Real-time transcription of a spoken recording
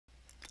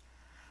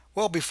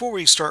Well, before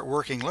we start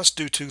working, let's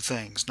do two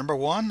things. Number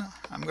one,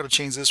 I'm going to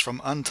change this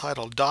from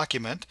untitled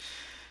document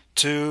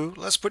to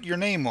let's put your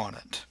name on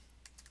it.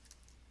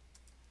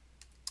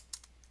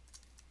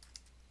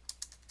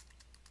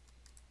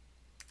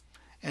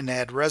 And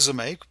add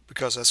resume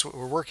because that's what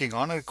we're working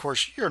on. And of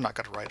course, you're not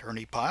going to write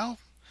Ernie Pyle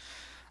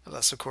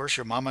unless, of course,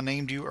 your mama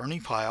named you Ernie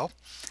Pyle.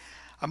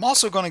 I'm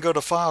also going to go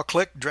to File,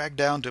 click, drag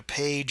down to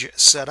Page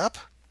Setup.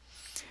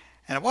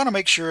 And I want to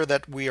make sure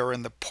that we are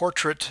in the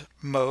portrait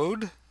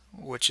mode,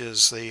 which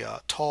is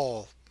the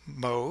tall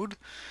mode,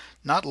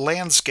 not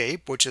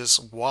landscape, which is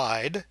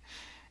wide.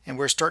 And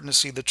we're starting to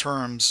see the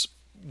terms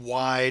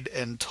wide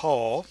and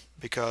tall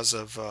because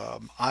of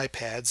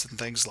iPads and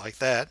things like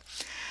that.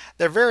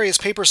 There are various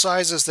paper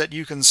sizes that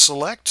you can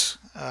select.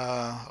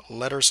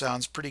 Letter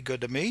sounds pretty good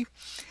to me.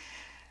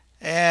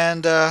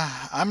 And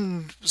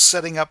I'm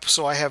setting up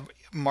so I have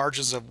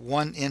margins of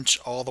 1 inch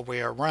all the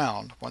way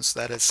around. Once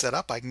that is set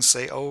up, I can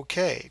say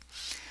OK.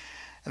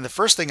 And the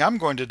first thing I'm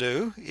going to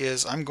do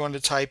is I'm going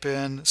to type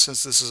in,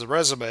 since this is a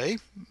resume,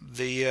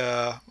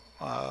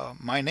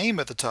 my name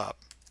at the top,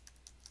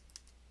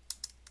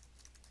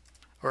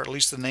 or at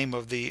least the name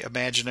of the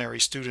imaginary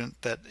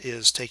student that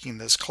is taking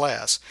this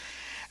class.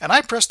 And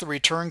I press the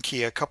return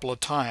key a couple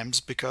of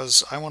times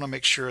because I want to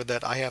make sure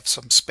that I have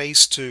some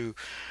space to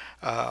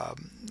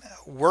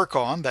work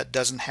on that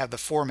doesn't have the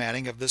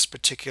formatting of this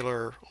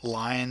particular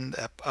line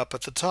up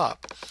at the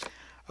top.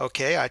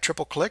 Okay, I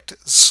triple clicked,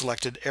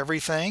 selected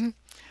everything.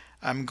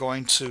 I'm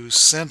going to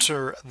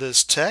center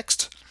this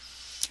text.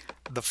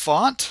 The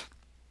font,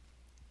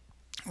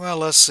 well,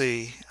 let's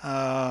see,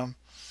 not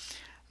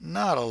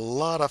a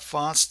lot of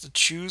fonts to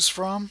choose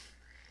from,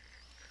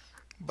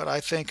 but I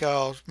think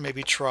I'll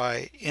maybe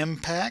try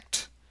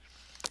Impact.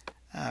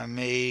 I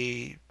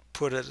may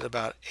put it at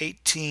about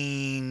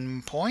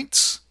 18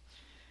 points,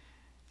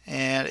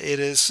 and it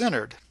is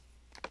centered.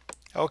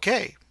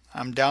 Okay,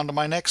 I'm down to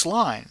my next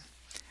line.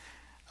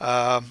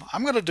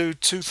 I'm going to do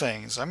two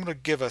things. I'm going to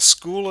give a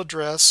school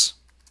address.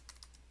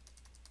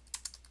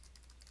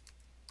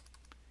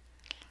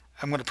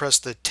 I'm going to press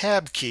the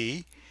tab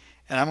key,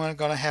 and I'm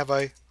going to have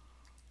a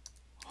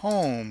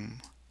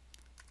home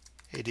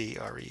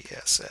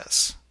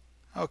address.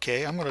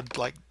 Okay, I'm going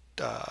to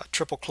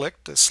triple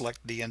click to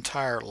select the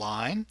entire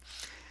line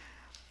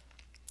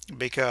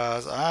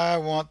because I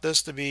want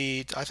this to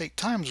be, I think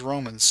Times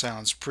Roman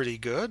sounds pretty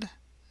good.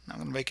 I'm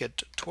going to make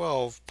it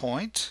 12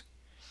 point,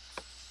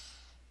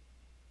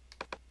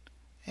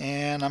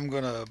 and I'm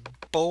going to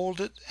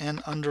bold it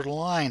and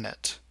underline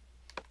it.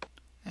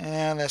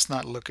 And that's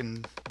not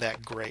looking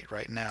that great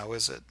right now,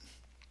 is it?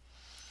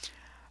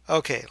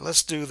 Okay,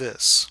 let's do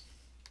this.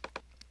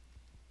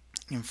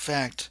 In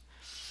fact,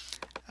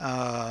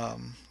 let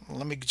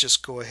me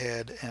just go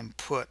ahead and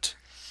put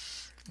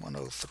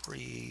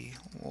 103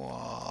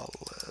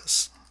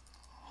 Wallace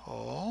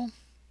Hall.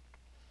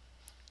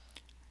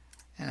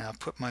 And I'll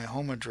put my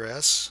home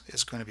address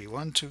is going to be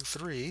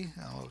 123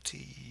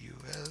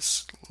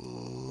 Lotus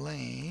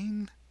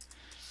Lane,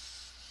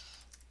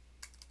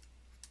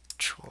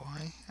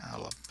 Troy,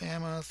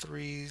 Alabama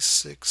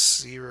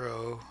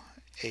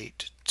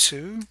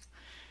 36082.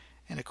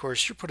 And of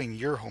course, you're putting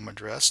your home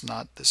address,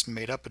 not this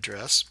made-up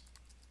address.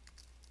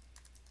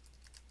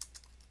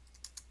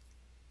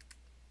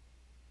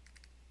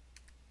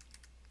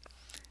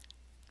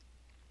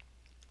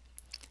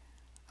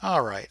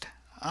 All right,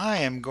 I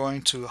am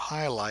going to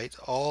highlight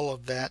all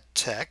of that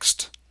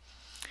text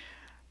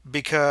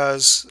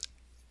because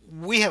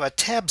we have a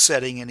tab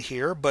setting in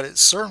here, but it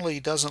certainly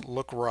doesn't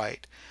look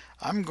right.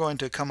 I'm going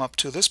to come up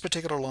to this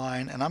particular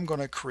line and I'm going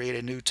to create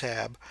a new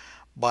tab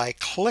by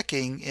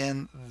clicking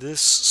in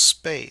this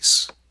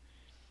space.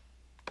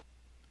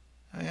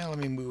 Yeah, let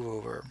me move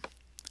over.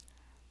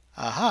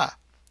 Aha!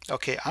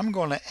 Okay, I'm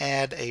going to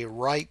add a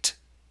right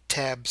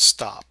tab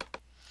stop.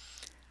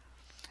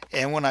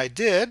 And when I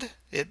did,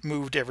 it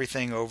moved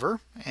everything over,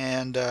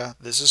 and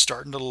this is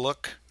starting to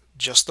look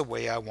just the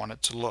way I want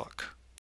it to look.